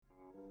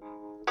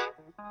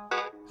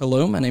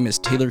Hello, my name is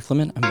Taylor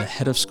Clement. I'm the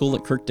head of school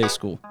at Kirk Day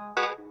School.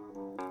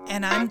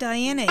 And I'm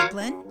Diane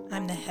Ablin.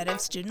 I'm the head of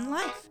student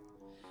life.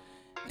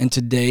 And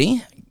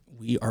today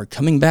we are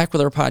coming back with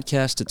our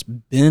podcast. It's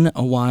been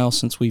a while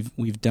since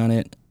we've done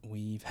it.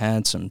 We've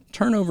had some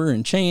turnover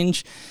and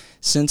change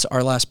since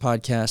our last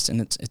podcast, and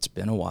it's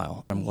been a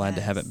while. I'm glad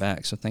to have it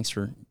back. So thanks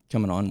for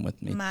coming on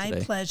with me today. My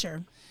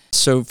pleasure.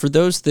 So for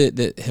those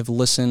that have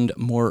listened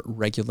more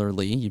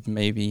regularly, you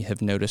maybe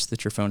have noticed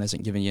that your phone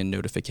hasn't given you a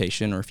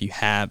notification, or if you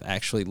have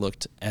actually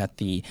looked at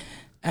the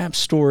App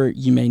Store,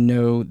 you may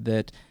know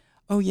that,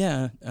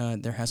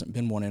 there hasn't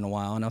been one in a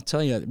while. And I'll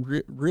tell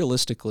you,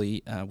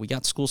 realistically, we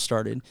got school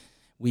started.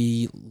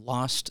 We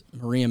lost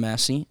Maria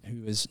Massey,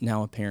 who is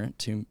now a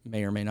parent, who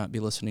may or may not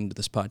be listening to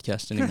this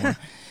podcast anymore.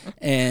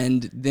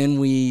 And then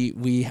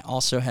we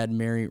also had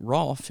Mary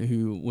Rolfe,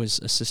 who was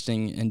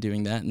assisting in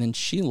doing that. And then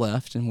she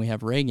left, and we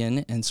have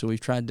Reagan. And so we've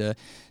tried to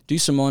do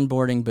some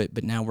onboarding,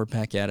 but now we're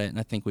back at it. And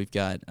I think we've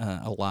got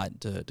a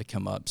lot to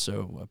come up.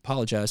 So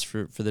apologize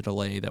for the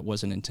delay. That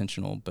wasn't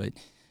intentional, but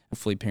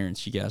hopefully,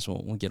 parents, you guys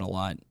will get a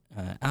lot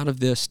out of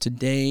this.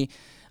 Today,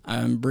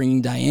 I'm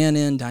bringing Diane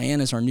in. Diane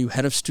is our new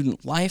head of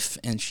student life,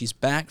 and she's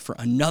back for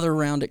another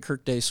round at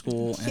Kirk Day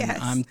School, and yes.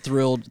 I'm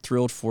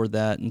thrilled for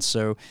that. And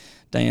so,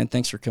 Diane,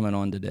 thanks for coming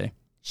on today.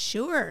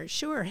 Sure.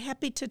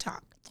 Happy to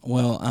talk.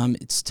 Well,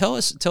 tell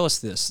us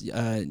this.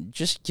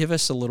 Just give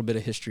us a little bit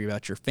of history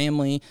about your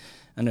family.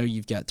 I know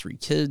you've got 3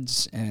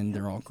 kids, and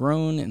they're all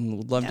grown, and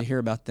we'd love to hear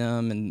about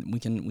them. And we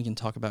can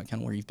talk about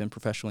kind of where you've been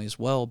professionally as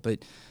well.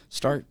 But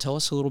tell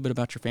us a little bit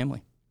about your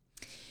family.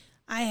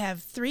 I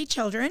have 3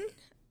 children.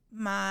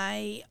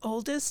 My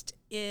oldest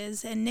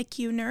is a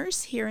NICU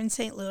nurse here in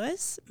St.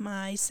 Louis.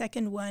 My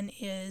second one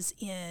is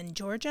in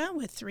Georgia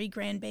with 3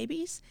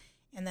 grandbabies,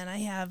 and then I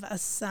have a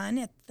son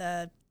at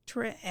the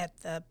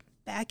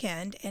back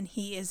end, and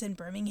he is in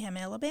Birmingham,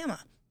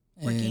 Alabama.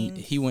 And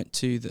he went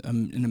to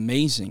an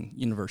amazing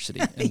university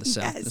in the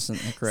South, isn't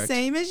that correct?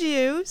 Same as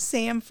you,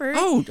 Samford.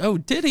 Oh,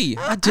 did he?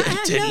 I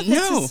didn't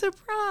know. That's a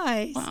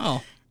surprise.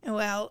 Wow.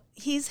 Well,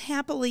 he's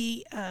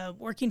happily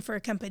working for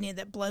a company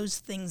that blows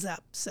things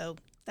up, so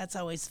that's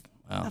always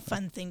a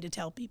fun thing to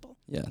tell people.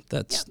 Yeah,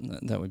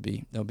 that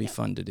would be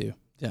fun to do.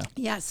 Yeah.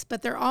 Yes,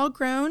 but they're all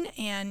grown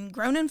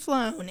and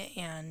flown,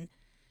 and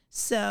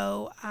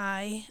so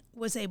I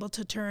was able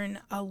to turn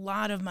a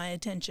lot of my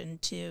attention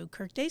to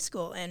Kirk Day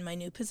School and my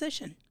new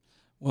position.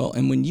 Well,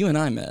 and when you and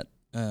I met,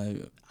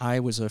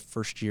 I was a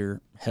first-year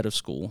head of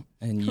school,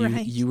 and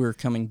you were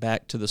coming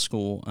back to the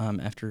school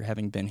after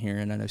having been here,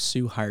 and I know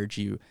Sue hired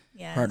you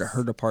prior to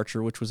her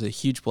departure, which was a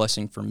huge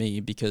blessing for me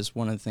because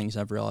one of the things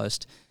I've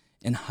realized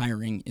in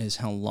hiring is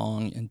how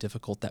long and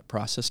difficult that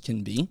process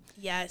can be.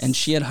 Yes. And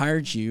she had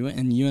hired you,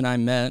 and you and I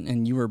met,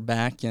 and you were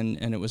back, and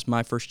it was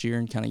my first year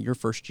and kind of your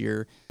first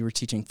year. You were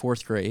teaching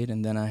 4th grade,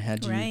 and then I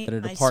had you at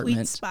a department.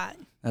 My sweet spot.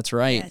 That's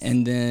right. Yes.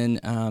 And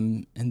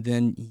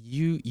then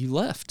you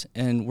left.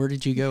 And where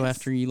did you go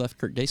after you left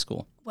Kirk Day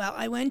School? Well,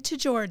 I went to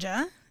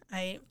Georgia.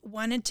 I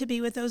wanted to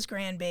be with those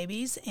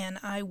grandbabies, and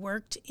I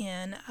worked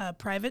in a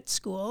private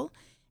school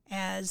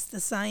as the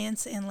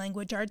science and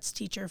language arts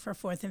teacher for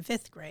 4th and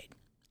 5th grade,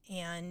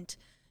 and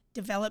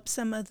developed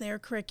some of their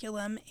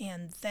curriculum,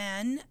 and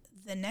then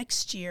the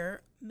next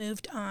year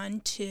moved on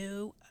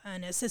to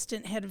an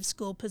assistant head of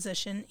school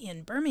position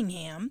in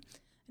Birmingham,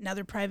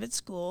 another private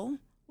school,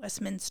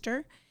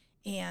 Westminster,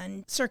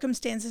 and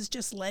circumstances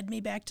just led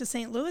me back to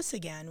St. Louis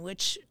again,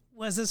 which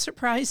was a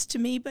surprise to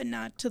me, but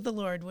not to the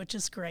Lord, which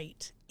is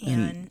great.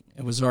 And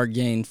it was our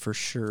gain for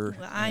sure.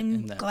 Well,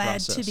 I'm glad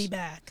to be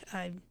back.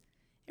 I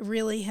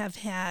really have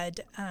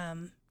had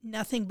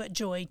nothing but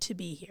joy to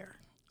be here.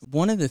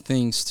 One of the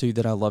things, too,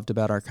 that I loved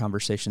about our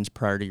conversations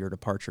prior to your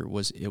departure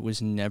was it was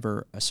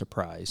never a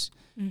surprise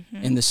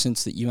in the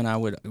sense that you and I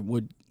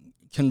would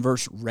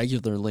converse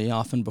regularly,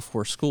 often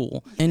before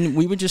school. And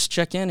we would just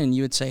check in, and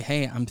you would say,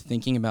 hey, I'm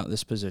thinking about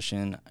this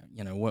position.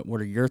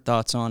 What are your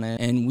thoughts on it?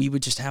 And we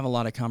would just have a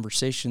lot of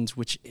conversations,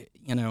 which,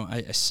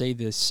 I say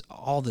this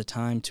all the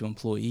time to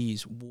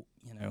employees,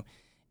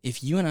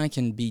 if you and I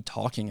can be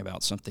talking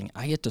about something,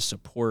 I get to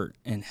support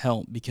and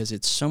help because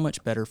it's so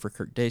much better for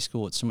Kirk Day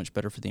School. It's so much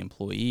better for the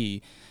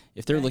employee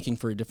if they're looking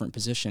for a different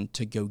position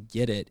to go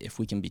get it if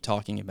we can be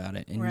talking about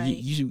it. And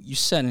you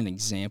set an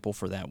example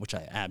for that, which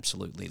I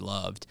absolutely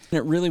loved. And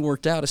it really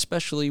worked out,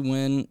 especially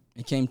when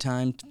it came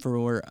time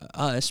for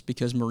us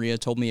because Maria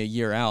told me a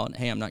year out,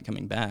 hey, I'm not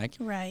coming back.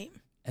 Right.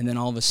 And then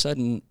all of a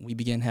sudden, we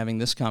began having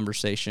this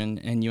conversation,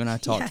 and you and I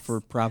talked for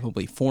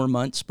probably 4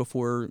 months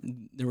before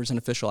there was an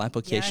official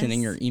application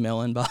in your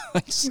email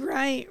inbox.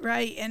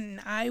 Right. And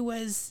I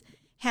was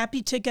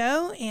happy to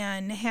go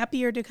and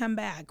happier to come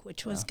back,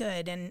 which was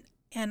good. And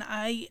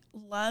I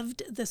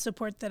loved the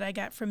support that I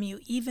got from you,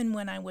 even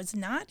when I was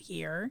not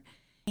here,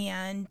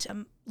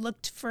 and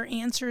looked for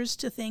answers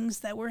to things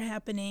that were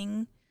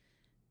happening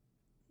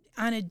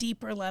on a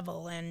deeper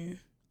level and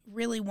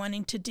really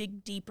wanting to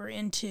dig deeper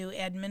into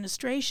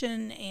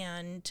administration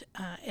and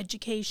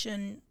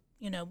education,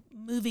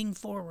 moving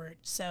forward.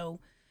 So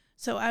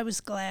I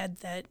was glad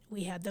that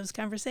we had those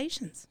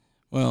conversations.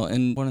 Well,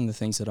 and one of the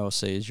things that I'll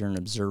say is you're an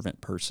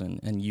observant person,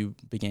 and you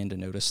began to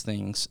notice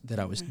things that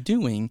I was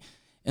doing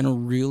in a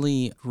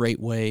really great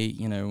way.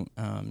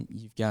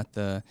 You've got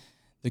the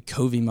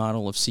Covey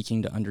model of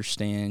seeking to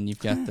understand. You've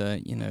got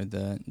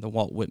the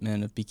Walt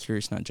Whitman of be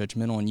curious, not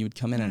judgmental, and you would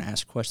come in and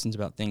ask questions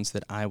about things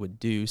that I would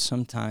do,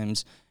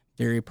 sometimes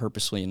very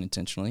purposely and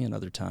intentionally, and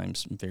other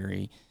times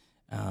very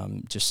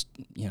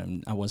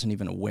I wasn't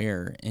even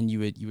aware. And you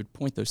would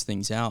point those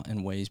things out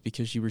in ways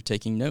because you were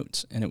taking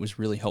notes, and it was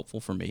really helpful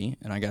for me,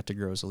 and I got to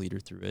grow as a leader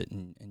through it,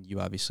 and you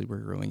obviously were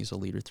growing as a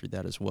leader through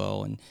that as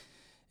well. And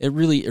it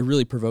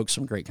really provoked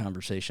some great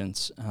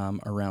conversations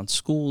around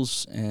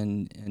schools,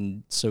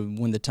 and so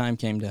when the time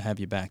came to have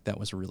you back, that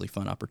was a really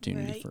fun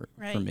opportunity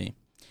for me.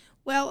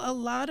 Well, a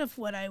lot of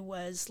what I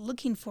was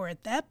looking for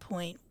at that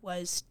point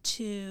was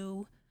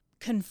to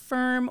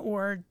confirm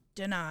or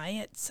deny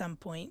at some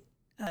point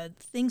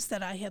things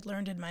that I had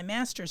learned in my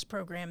master's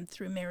program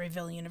through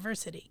Maryville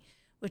University,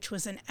 which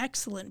was an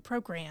excellent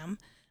program.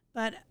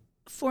 But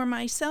for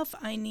myself,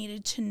 I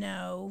needed to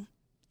know,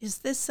 is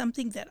this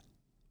something that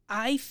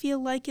I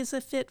feel like is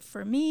a fit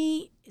for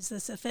me? Is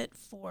this a fit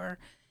for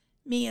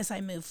me as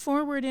I move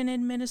forward in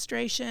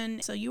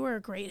administration? So you were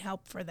a great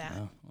help for that.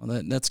 Yeah.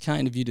 Well, that's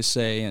kind of you to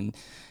say, and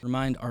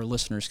remind our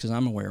listeners, because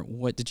I'm aware,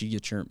 what did you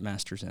get your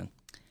master's in?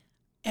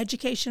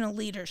 Educational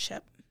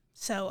leadership.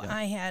 So yeah.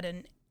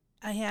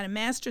 I had a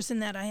master's in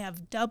that. I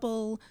have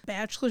double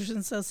bachelor's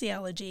in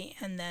sociology,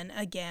 and then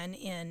again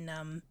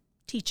in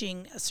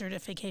teaching, a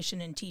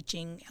certification in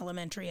teaching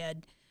elementary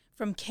ed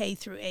from K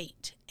through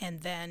 8,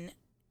 and then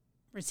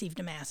received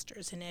a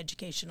master's in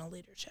educational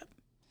leadership.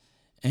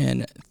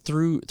 And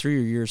through your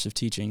years of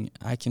teaching,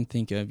 I can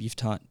think of, you've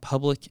taught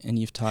public and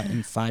you've taught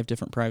in 5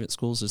 different private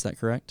schools. Is that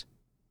correct?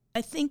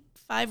 I think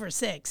 5 or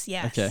 6,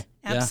 yes. Okay.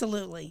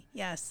 Absolutely,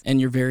 yeah. Yes.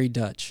 And you're very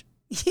Dutch.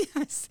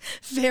 Yes,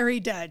 very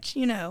Dutch,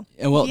 And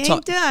well, you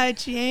ain't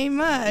Dutch, you ain't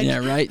much. Yeah,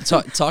 right.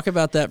 Talk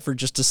about that for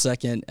just a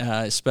second,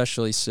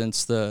 especially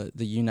since the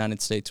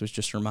United States was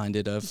just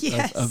reminded of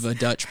a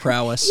Dutch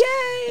prowess.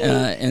 Yay!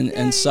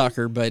 And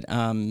soccer. But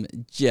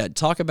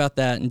talk about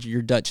that and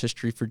your Dutch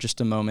history for just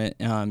a moment.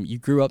 You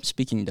grew up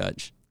speaking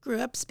Dutch. Grew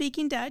up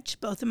speaking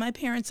Dutch. Both of my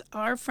parents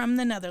are from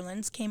the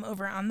Netherlands, came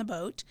over on the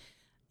boat,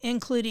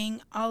 including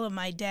all of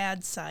my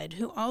dad's side,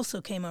 who also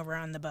came over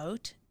on the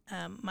boat.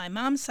 My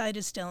mom's side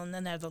is still in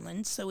the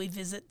Netherlands, so we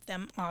visit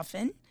them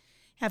often,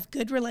 have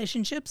good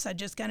relationships. I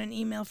just got an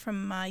email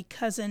from my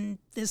cousin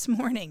this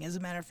morning, as a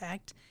matter of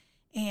fact,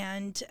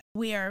 and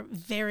we are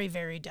very,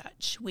 very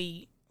Dutch.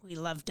 We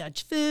love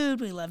Dutch food.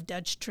 We love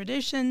Dutch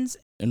traditions.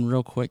 And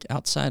real quick,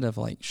 outside of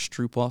like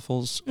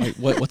stroopwafels,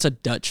 what's a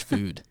Dutch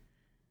food?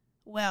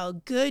 Well,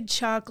 good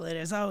chocolate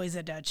is always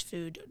a Dutch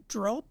food.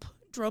 Drop.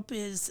 Drop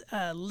is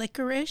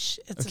licorice.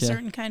 It's a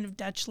certain kind of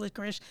Dutch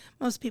licorice.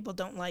 Most people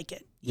don't like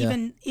it. Yeah.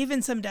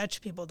 Even some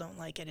Dutch people don't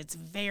like it. It's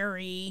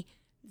very,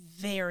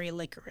 very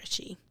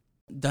licoricey.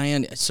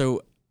 Diane,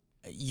 so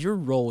your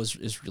role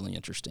is really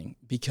interesting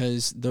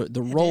because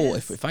the role,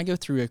 if I go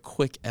through a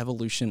quick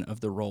evolution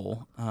of the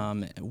role,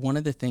 one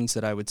of the things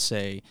that I would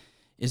say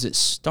is it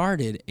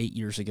started 8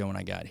 years ago when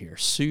I got here.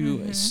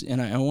 Sue,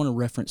 and I want to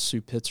reference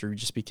Sue Pitzer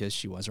just because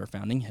she was our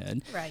founding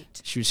head.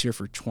 Right. She was here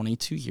for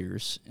 22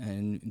 years,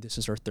 and this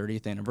is our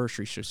 30th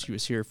anniversary, so she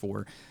was here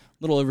for a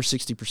little over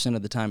 60%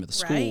 of the time at the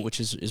school, which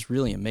is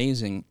really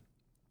amazing.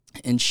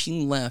 And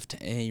she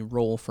left a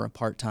role for a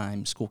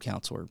part-time school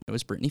counselor. It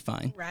was Brittany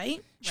Fine.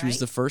 Right. She was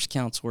the first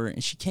counselor,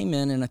 and she came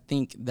in, and I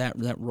think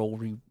that role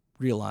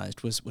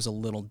realized was a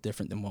little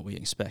different than what we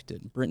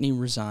expected. Brittany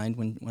resigned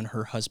when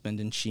her husband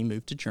and she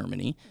moved to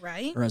Germany.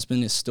 Right. Her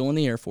husband is still in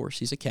the Air Force.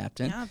 He's a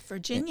captain. Yeah,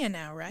 Virginia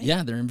now, right?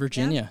 Yeah, they're in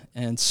Virginia.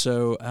 Yeah. And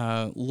so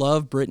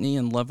love Brittany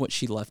and love what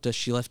she left us.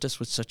 She left us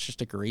with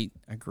just a great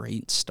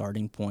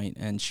starting point,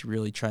 and she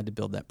really tried to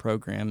build that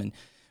program. And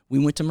we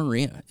went to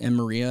Maria, and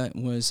Maria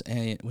was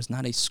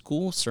not a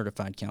school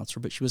certified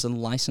counselor, but she was a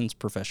licensed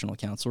professional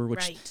counselor,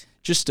 which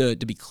just to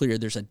be clear,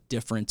 there's a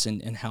difference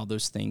in how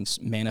those things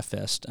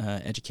manifest,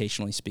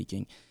 educationally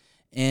speaking.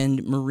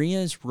 And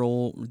Maria's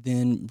role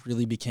then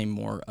really became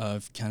more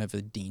of kind of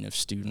a dean of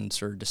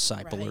students or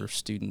discipler of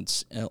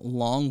students,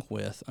 along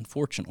with,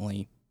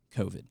 unfortunately,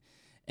 COVID.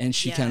 And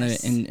she kind of,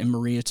 and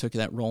Maria took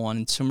that role on.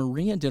 And so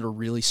Maria did a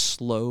really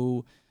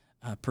slow,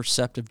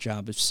 perceptive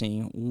job of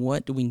seeing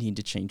what do we need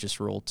to change this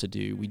role to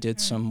do. We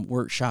did some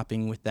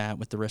workshopping with that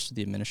with the rest of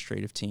the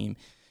administrative team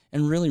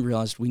and really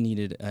realized we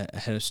needed a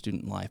head of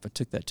student life. I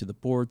took that to the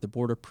board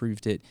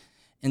approved it.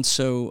 And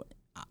so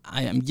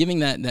I am giving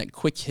that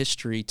quick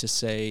history to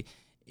say,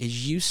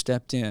 as you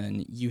stepped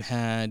in, you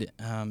had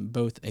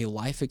both a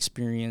life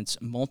experience,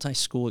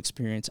 multi-school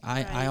experience.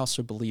 I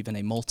also believe in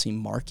a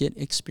multi-market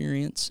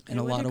experience in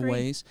a lot of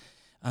ways.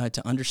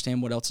 To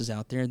understand what else is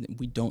out there.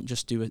 We don't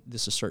just do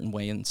this a certain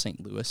way in St.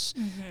 Louis.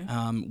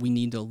 We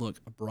need to look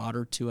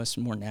broader to us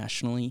more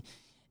nationally.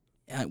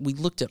 We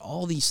looked at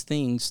all these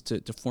things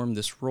to form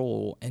this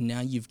role, and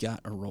now you've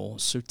got a role.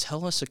 So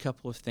tell us a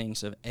couple of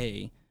things of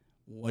A,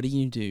 what do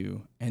you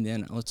do? And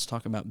then let's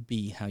talk about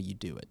B, how you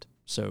do it.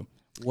 So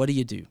what do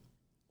you do?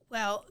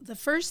 Well, the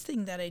first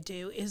thing that I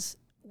do is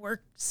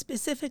work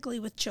specifically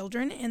with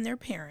children and their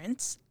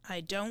parents.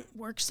 I don't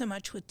work so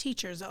much with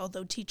teachers,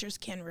 although teachers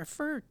can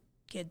refer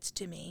kids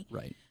to me.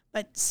 Right.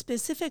 But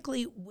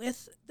specifically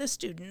with the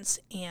students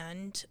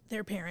and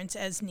their parents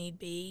as need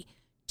be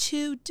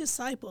to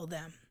disciple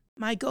them.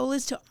 My goal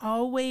is to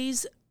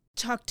always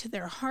talk to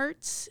their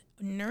hearts,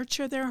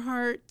 nurture their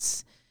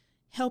hearts,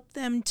 help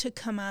them to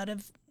come out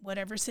of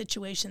whatever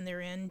situation they're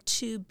in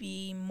to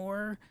be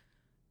more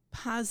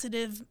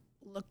positive,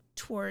 look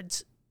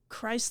towards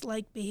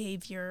Christ-like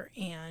behavior,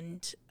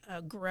 and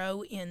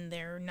grow in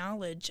their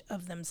knowledge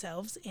of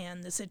themselves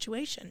and the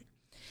situation.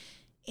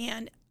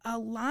 And a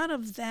lot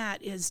of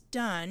that is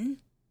done,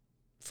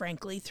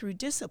 frankly, through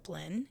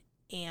discipline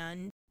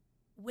and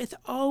with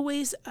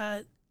always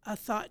a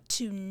thought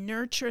to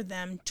nurture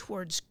them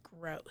towards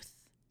growth.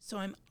 So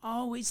I'm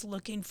always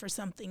looking for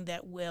something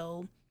that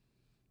will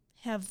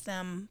have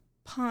them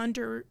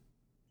ponder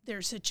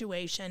their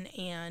situation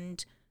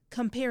and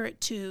compare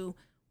it to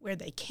where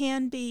they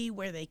can be,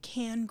 where they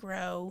can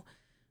grow,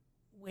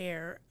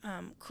 where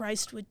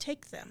Christ would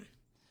take them.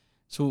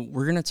 So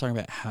we're going to talk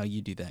about how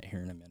you do that here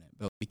in a minute,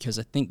 but because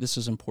I think this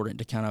is important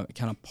to kind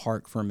of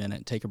park for a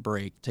minute, take a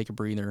break, take a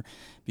breather,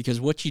 because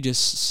what you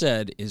just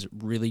said is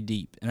really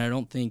deep, and I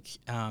don't think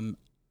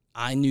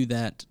I knew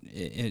that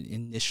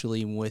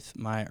initially with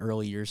my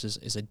early years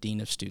as a dean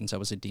of students. I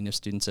was a dean of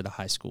students at a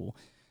high school.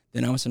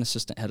 Then I was an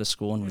assistant head of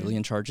school and really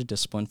in charge of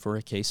discipline for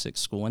a K-6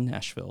 school in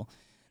Nashville.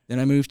 Then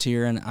I moved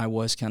here, and I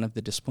was kind of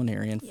the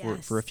disciplinarian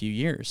for a few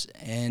years.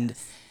 And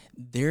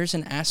there's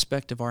an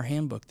aspect of our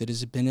handbook that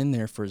has been in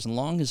there for as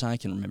long as I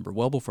can remember,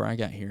 well before I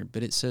got here,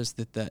 but it says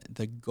that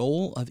the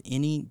goal of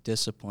any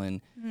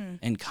discipline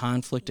and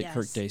conflict at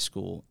Kirk Day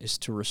School is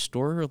to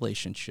restore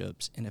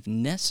relationships and, if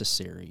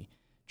necessary,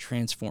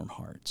 transform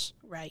hearts.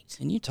 Right.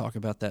 And you talk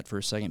about that for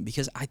a second,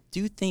 because I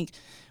do think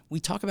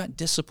we talk about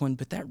discipline,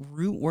 but that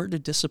root word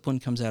of discipline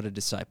comes out of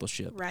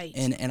discipleship. Right.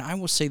 And I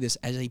will say this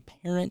as a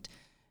parent,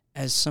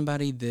 as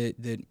somebody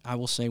that I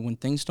will say, when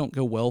things don't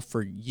go well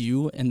for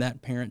you and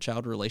that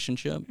parent-child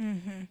relationship,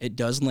 it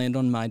does land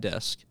on my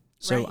desk.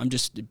 So I'm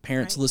just,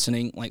 parents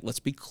listening, like, let's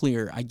be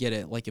clear. I get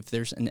it. Like, if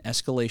there's an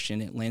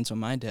escalation, it lands on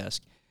my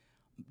desk.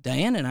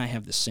 Diane and I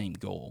have the same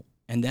goal,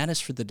 and that is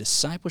for the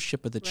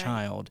discipleship of the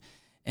child.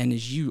 And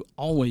as you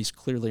always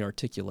clearly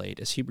articulate,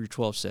 as Hebrews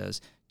 12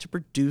 says, to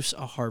produce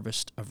a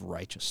harvest of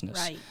righteousness.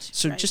 Right.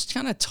 So just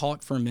kind of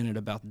talk for a minute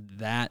about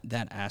that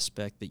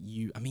aspect that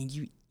you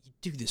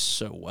do this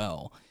so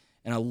well.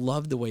 And I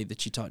love the way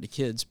that you talk to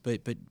kids,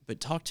 but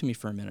talk to me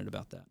for a minute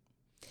about that.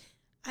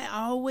 I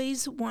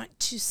always want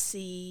to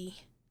see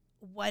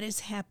what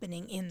is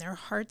happening in their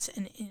hearts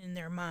and in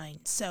their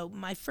minds. So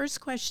my first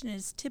question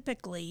is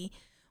typically,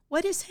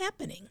 what is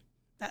happening?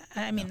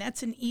 I mean,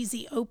 that's an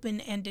easy,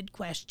 open-ended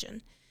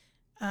question.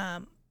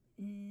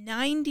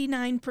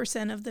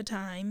 99% of the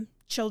time,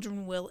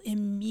 children will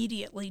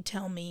immediately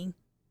tell me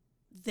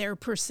their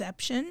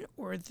perception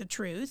or the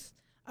truth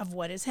of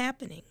what is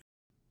happening.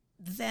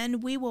 Then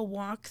we will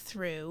walk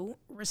through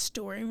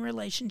restoring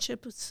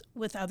relationships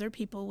with other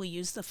people. We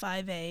use the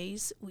 5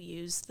 A's. We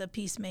use the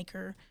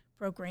Peacemaker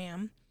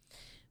program.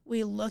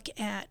 We look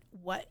at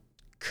what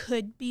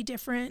could be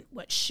different,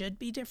 what should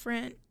be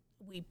different.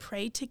 We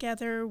pray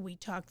together. We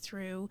talk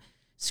through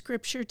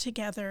Scripture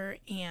together,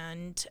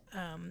 and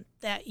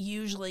that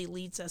usually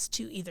leads us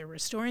to either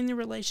restoring the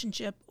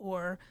relationship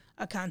or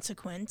a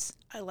consequence.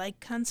 I like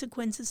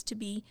consequences to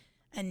be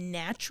a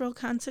natural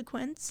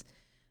consequence.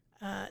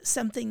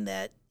 Something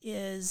that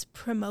is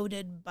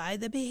promoted by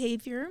the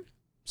behavior.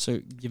 So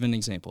give an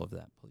example of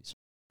that, please.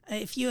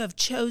 If you have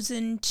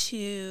chosen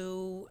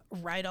to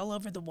write all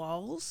over the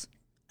walls,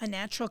 a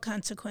natural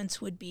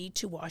consequence would be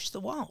to wash the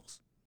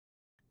walls.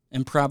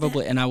 And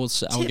probably, and I will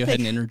go ahead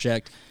and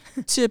interject,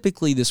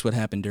 typically this would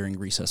happen during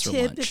recess or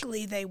lunch.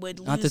 Typically they would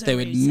lose Not that they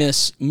would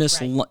miss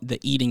the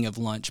eating of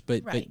lunch,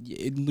 but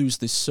lose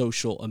the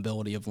social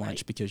ability of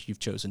lunch because you've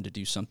chosen to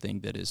do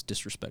something that is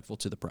disrespectful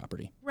to the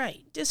property.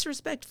 Right.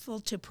 Disrespectful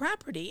to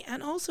property,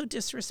 and also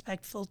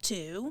disrespectful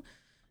to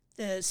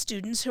the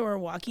students who are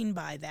walking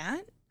by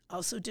that.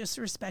 Also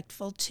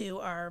disrespectful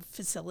to our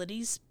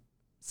facilities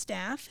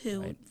staff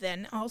who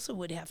then also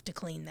would have to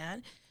clean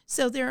that.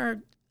 So there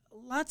are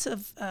lots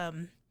of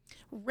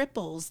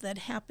ripples that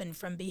happen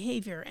from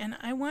behavior, and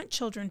I want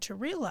children to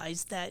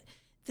realize that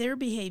their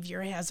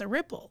behavior has a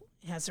ripple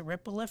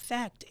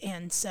effect.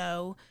 And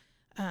so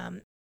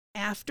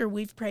after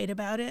we've prayed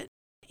about it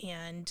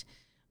and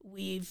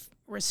we've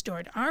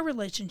restored our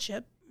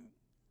relationship,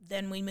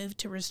 then we move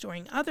to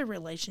restoring other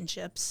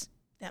relationships.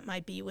 That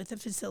might be with a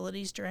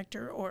facilities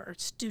director or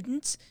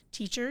students,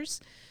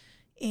 teachers,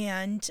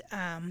 and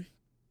then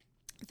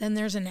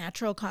there's a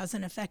natural cause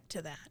and effect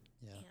to that.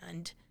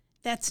 And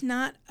that's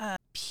not a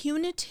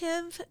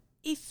punitive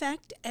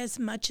effect as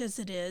much as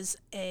it is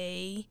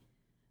an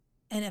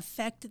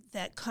effect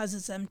that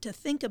causes them to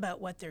think about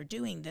what they're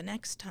doing the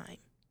next time,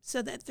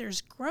 so that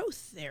there's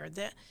growth there.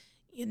 That,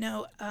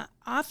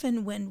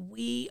 often when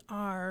we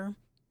are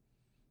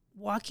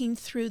walking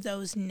through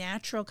those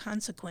natural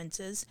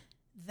consequences,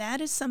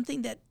 that is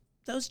something that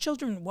those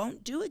children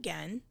won't do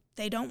again.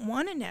 They don't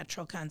want a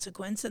natural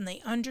consequence, and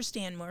they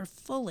understand more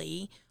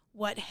fully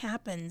what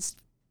happens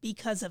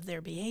because of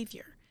their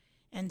behavior.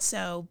 And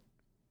so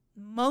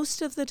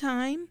most of the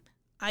time,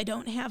 I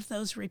don't have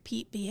those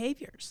repeat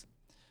behaviors.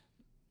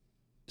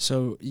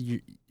 So,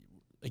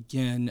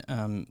 again,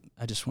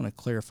 I just want to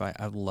clarify,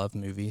 I love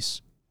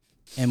movies.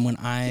 And when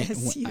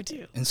Yes, you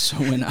do. And so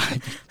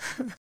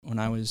when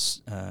I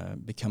was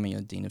becoming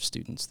a dean of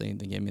students, they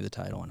gave me the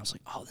title, and I was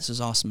like, oh, this is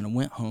awesome. And I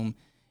went home,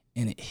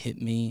 and it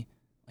hit me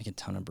like a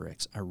ton of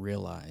bricks. I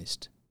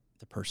realized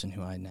the person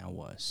who I now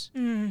was.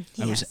 Yes.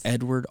 I was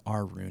Edward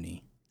R.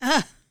 Rooney,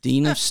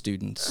 dean of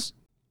students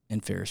in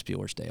Ferris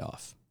Bueller's Day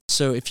Off.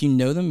 So if you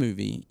know the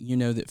movie, you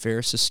know that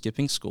Ferris is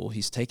skipping school.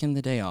 He's taking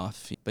the day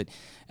off. But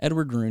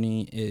Edward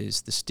Rooney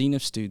is the dean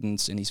of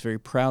students, and he's very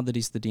proud that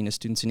he's the dean of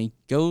students. And he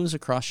goes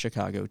across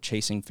Chicago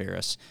chasing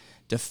Ferris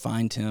to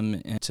find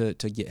him and to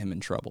get him in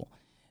trouble.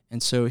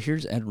 And so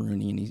here's Ed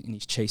Rooney, and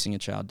he's chasing a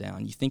child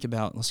down. You think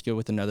about, let's go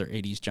with another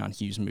 80s John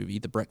Hughes movie,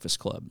 The Breakfast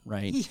Club,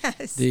 right?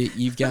 Yes.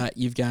 You've got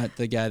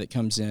the guy that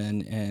comes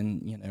in,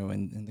 and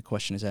and the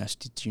question is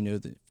asked,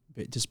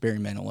 does Barry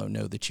Manilow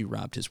know that you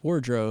robbed his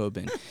wardrobe?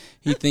 And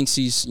he thinks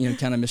he's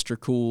kind of Mr.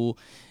 Cool.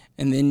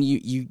 And then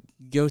you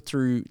go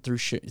through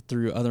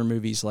other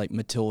movies like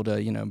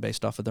Matilda,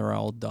 based off of the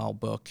Roald Dahl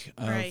book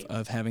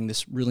of having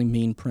this really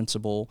mean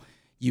principal.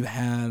 You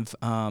have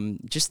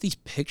just these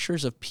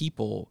pictures of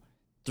people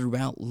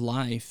throughout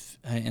life,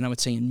 and I would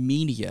say in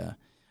media,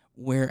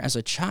 where as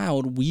a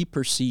child we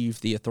perceive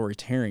the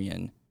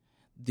authoritarian,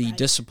 the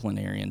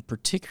disciplinarian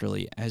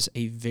particularly, as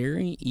a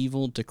very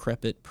evil,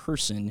 decrepit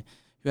person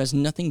who has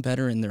nothing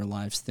better in their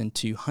lives than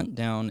to hunt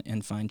down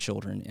and find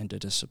children and to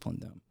discipline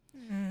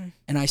them.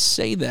 And I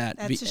say that...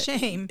 That's a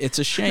shame. It's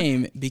a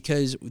shame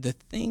because the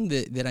thing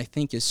that I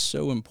think is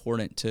so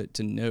important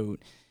to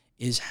note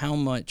is how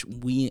much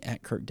we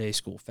at Kirk Day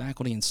School,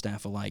 faculty and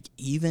staff alike,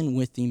 even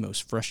with the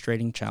most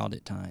frustrating child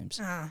at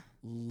times,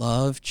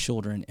 love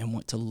children and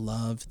want to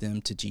love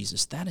them to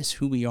Jesus. That is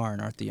who we are in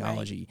our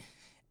theology. Right.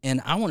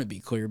 And I want to be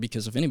clear,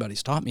 because if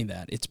anybody's taught me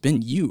that, it's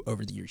been you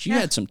over the years. You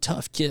had some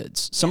tough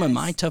kids. Some of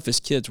my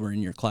toughest kids were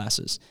in your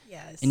classes.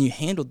 Yes. And you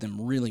handled them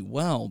really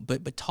well.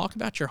 But talk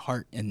about your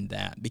heart in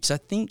that, because I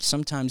think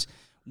sometimes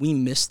we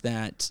miss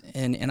that.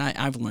 And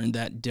I've learned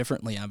that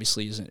differently,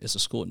 obviously, as a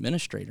school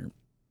administrator.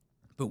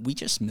 But we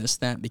just miss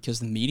that because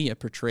the media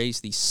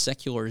portrays the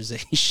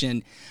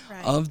secularization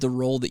of the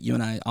role that you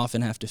and I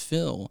often have to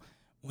fill,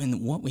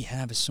 when what we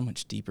have is so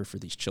much deeper for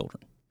these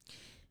children.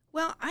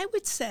 Well, I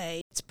would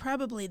say it's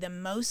probably the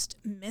most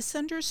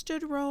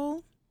misunderstood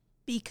role,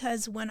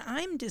 because when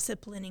I'm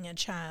disciplining a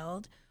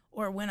child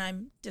or when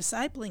I'm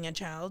discipling a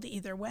child,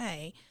 either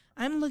way,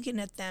 I'm looking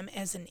at them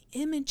as an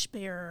image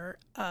bearer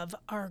of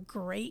our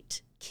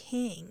great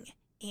King.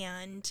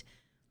 And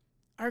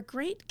our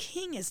great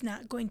King is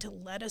not going to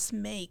let us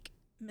make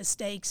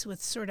mistakes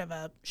with sort of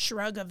a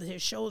shrug of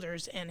his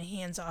shoulders and a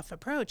hands-off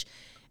approach.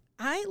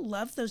 I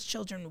love those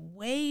children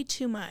way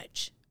too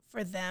much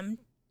for them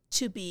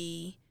to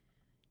be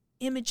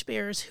image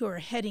bearers who are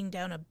heading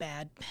down a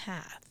bad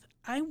path.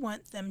 I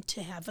want them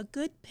to have a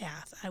good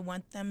path. I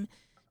want them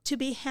to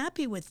be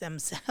happy with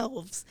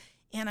themselves,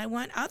 and I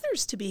want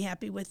others to be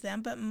happy with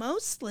them, but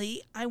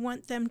mostly I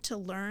want them to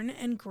learn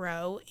and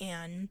grow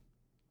and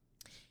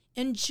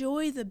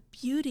enjoy the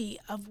beauty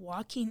of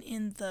walking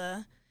in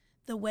the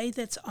way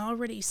that's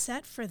already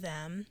set for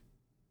them,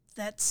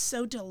 that's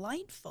so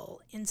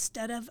delightful,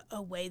 instead of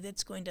a way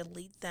that's going to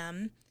lead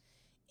them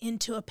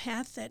into a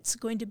path that's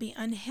going to be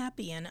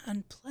unhappy and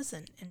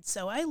unpleasant. And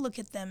so I look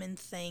at them and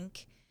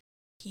think,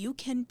 you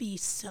can be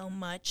so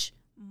much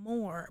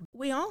more.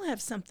 We all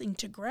have something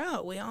to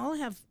grow.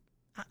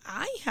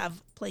 I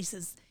have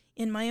places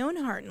in my own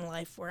heart and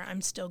life where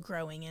I'm still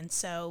growing. And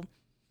so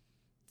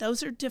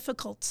those are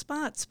difficult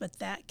spots, but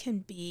that can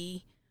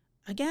be,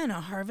 again,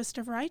 a harvest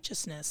of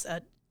righteousness,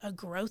 a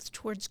growth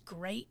towards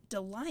great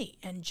delight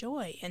and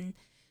joy. And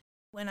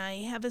when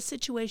I have a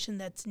situation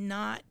that's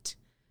not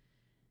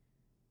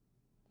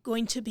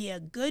going to be a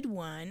good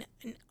one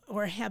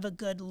or have a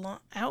good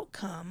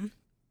outcome,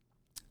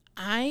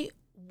 I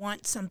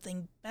want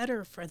something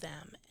better for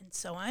them. And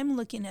so I'm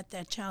looking at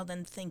that child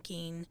and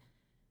thinking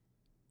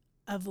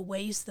of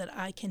ways that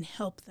I can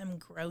help them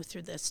grow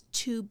through this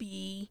to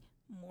be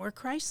more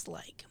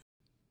Christ-like.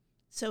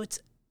 So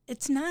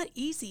it's not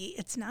easy.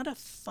 It's not a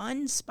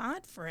fun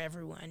spot for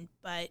everyone,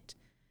 but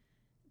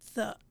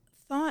the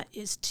thought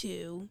is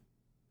to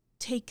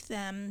take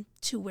them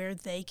to where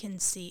they can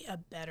see a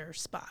better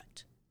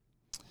spot.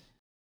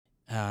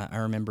 I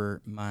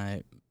remember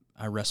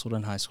I wrestled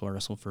in high school. I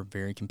wrestled for a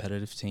very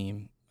competitive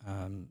team.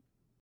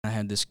 I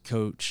had this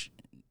coach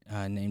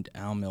named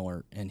Al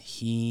Miller, and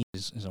he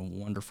is a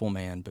wonderful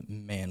man, but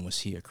man,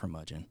 was he a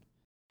curmudgeon.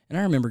 And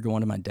I remember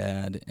going to my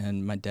dad,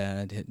 and my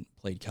dad had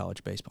played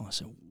college baseball. I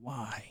said,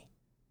 why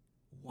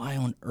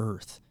on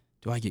earth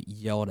do I get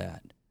yelled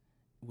at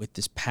with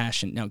this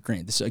passion? Now,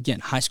 granted, this is, again,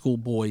 high school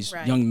boys,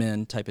 young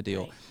men type of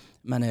deal. Right.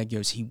 My dad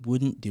goes, he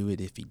wouldn't do it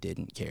if he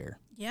didn't care.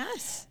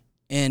 Yes.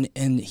 And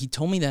he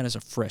told me that as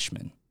a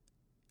freshman.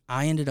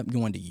 I ended up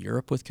going to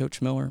Europe with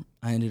Coach Miller.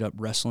 I ended up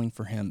wrestling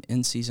for him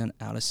in season,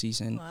 out of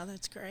season. Wow,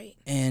 that's great.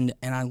 And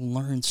I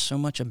learned so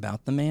much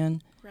about the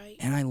man. Right.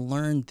 And I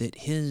learned that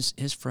his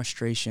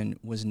frustration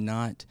was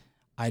not,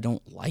 I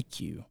don't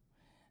like you.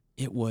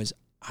 It was,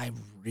 I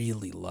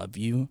really love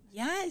you.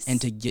 Yes.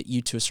 And to get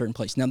you to a certain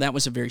place. Now, that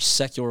was a very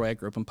secular way. I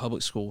grew up in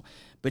public school.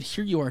 But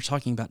here you are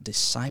talking about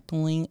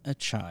discipling a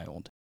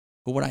child.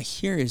 But what I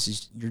hear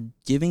is you're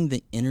giving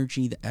the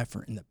energy, the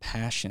effort, and the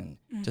passion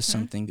to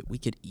something that we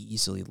could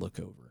easily look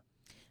over.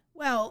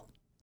 Well,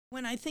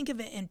 when I think of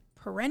it in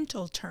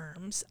parental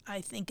terms, I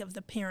think of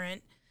the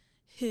parent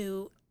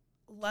who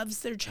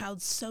loves their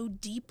child so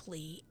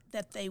deeply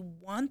that they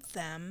want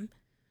them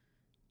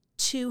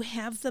to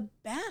have the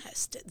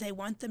best. They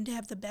want them to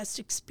have the best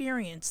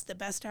experience, the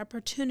best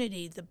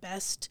opportunity, the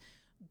best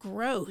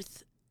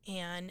growth.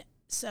 And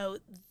so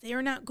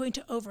they're not going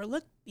to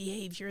overlook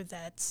behavior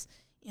that's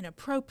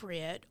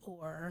inappropriate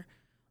or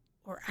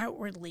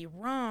outwardly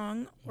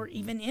wrong or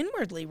even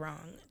inwardly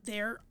wrong.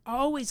 They're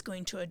always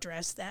going to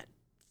address that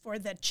for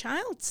the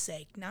child's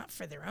sake, not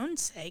for their own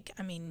sake.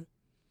 I mean,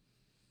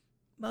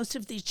 most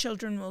of these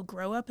children will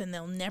grow up and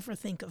they'll never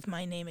think of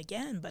my name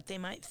again, but they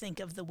might think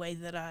of the way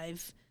that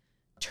I've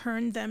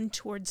turned them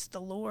towards the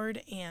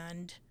Lord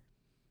and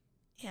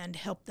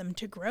help them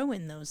to grow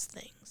in those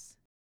things.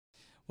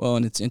 Well,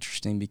 and it's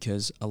interesting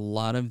because a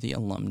lot of the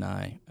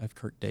alumni of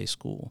Kirk Day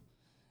School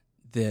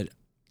that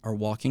are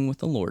walking with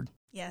the Lord,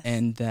 yes,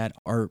 and that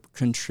are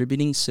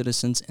contributing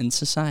citizens in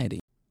society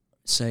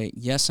say,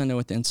 yes, I know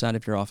what the inside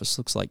of your office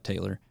looks like,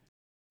 Taylor,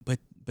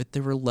 but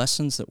there were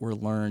lessons that were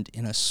learned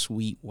in a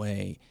sweet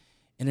way,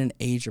 in an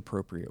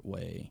age-appropriate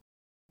way,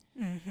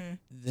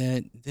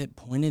 that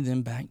pointed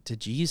them back to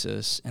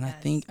Jesus. And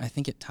yes. I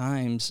think at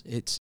times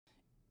it's,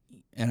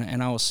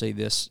 and I will say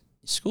this,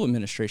 school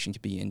administration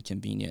can be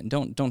inconvenient.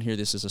 And don't hear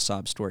this as a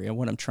sob story. And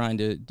what I'm trying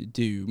to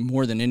do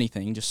more than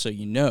anything, just so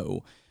you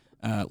know,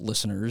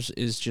 listeners,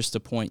 is just to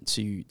point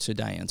to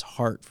Diane's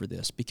heart for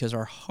this, because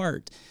our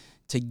heart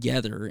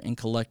together and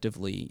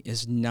collectively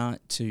is not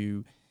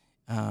to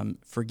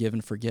forgive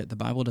and forget. The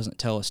Bible doesn't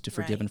tell us to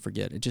forgive and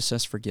forget. It just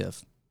says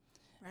forgive.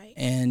 Right.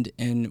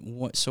 And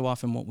what so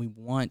often what we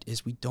want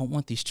is we don't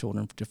want these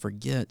children to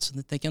forget so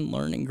that they can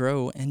learn and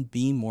grow and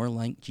be more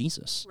like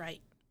Jesus.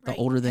 Right. The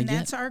older they get. And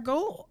that's our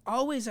goal,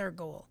 always our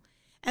goal.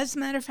 As a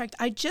matter of fact,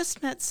 I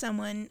just met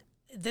someone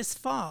this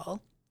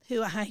fall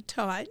who I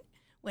taught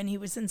when he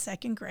was in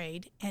second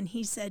grade, and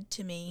he said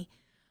to me,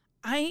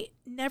 I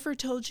never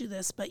told you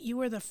this, but you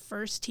were the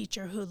first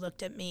teacher who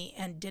looked at me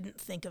and didn't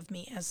think of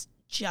me as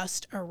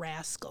just a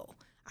rascal.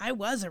 I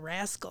was a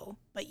rascal,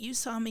 but you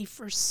saw me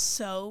for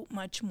so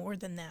much more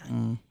than that.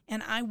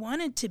 And I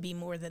wanted to be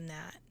more than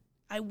that.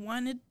 I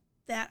wanted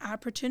that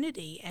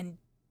opportunity, and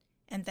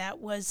that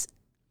was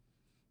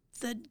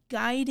the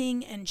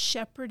guiding and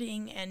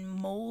shepherding and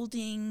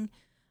molding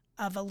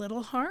of a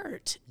little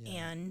heart.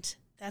 Yeah. And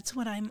that's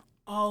what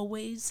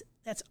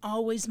that's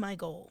always my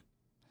goal.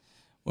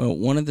 Well,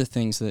 one of the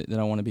things that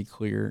I want to be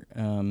clear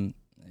of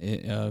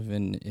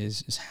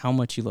is how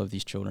much you love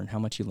these children, how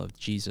much you love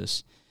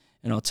Jesus.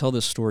 And I'll tell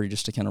this story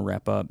just to kind of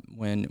wrap up.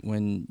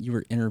 When you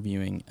were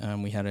interviewing,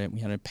 we had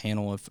a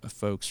panel of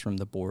folks from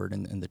the board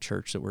and the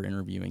church that were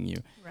interviewing you.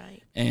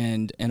 Right.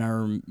 And I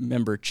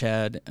remember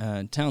Chad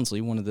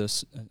Townsley, one of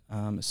the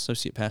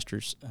associate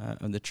pastors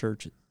of the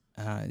church,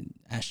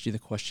 asked you the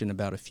question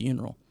about a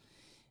funeral.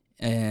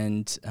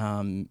 And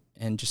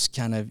just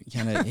kind of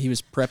he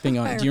was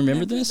prepping on. Do you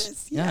remember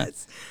this?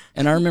 Yes. Yeah.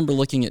 And I remember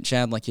looking at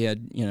Chad like he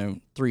had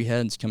 3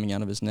 heads coming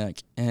out of his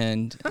neck,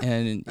 and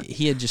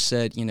he had just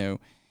said,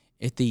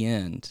 at the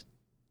end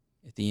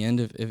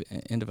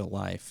of a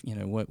life,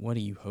 what do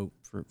you hope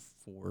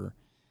for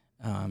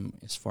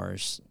as far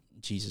as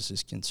Jesus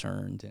is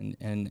concerned?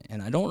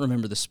 And I don't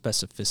remember the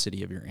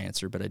specificity of your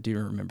answer, but I do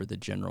remember the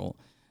general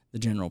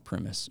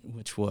premise,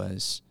 which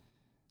was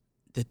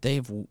that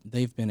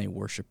they've been a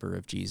worshiper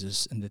of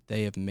Jesus, and that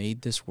they have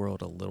made this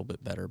world a little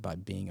bit better by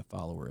being a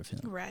follower of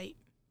him. Right.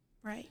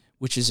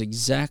 Which is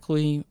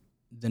exactly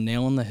the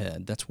nail on the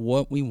head. That's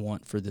what we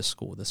want for this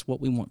school. That's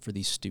what we want for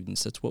these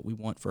students. That's what we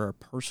want for our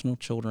personal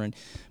children,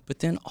 but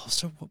then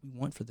also what we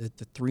want for the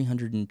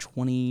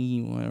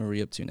 320, what are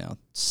we up to now?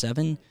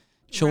 7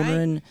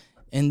 children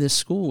in this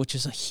school, which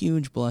is a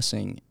huge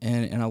blessing.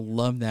 And I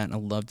love that. And I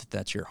love that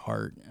that's your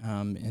heart,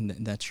 and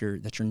that's your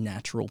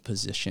natural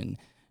position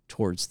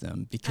towards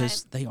them,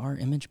 because they are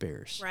image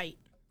bearers.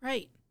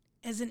 Right.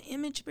 As an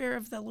image bearer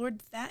of the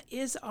Lord,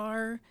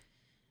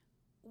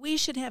 we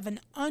should have an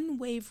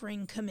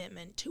unwavering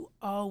commitment to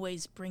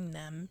always bring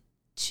them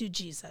to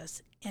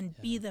Jesus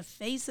and be the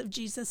face of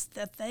Jesus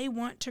that they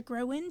want to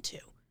grow into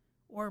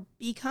or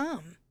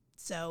become.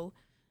 So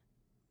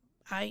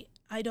I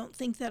don't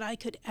think that I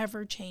could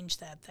ever change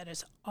that. That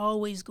is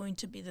always going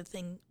to be the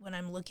thing. When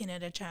I'm looking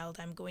at a child,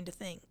 I'm going to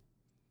think,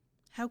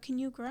 how can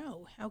you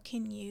grow? How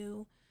can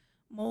you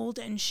mold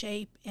and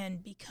shape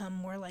and become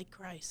more like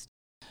Christ?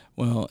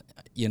 Well,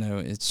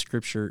 it's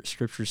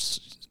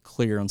scripture's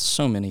clear on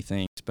so many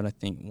things, but I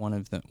think one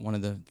of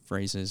the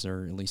phrases,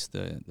 or at least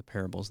the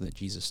parables that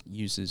Jesus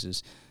uses,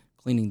 is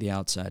cleaning the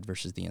outside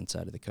versus the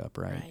inside of the cup,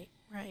 right?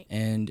 Right.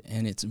 And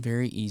it's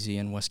very easy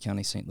in West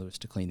County, St. Louis,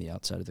 to clean the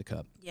outside of the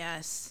cup.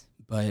 Yes.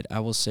 But I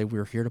will say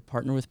we're here to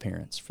partner with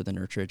parents for the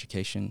nurture,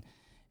 education,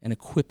 and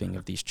equipping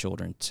of these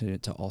children to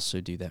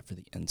also do that for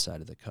the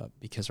inside of the cup,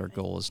 because our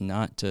goal is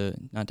not to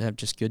have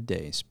just good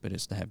days, but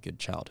it's to have good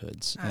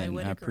childhoods. I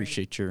would agree.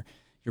 Appreciate your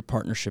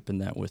partnership in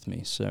that with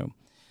me. So,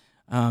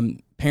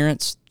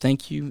 parents,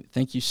 thank you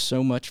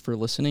so much for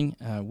listening.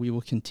 We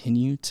will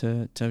continue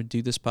to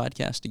do this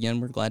podcast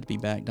again. We're glad to be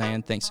back.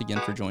 Diane, thanks again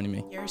for joining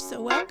me. You're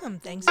so welcome.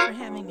 Thanks for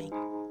having me.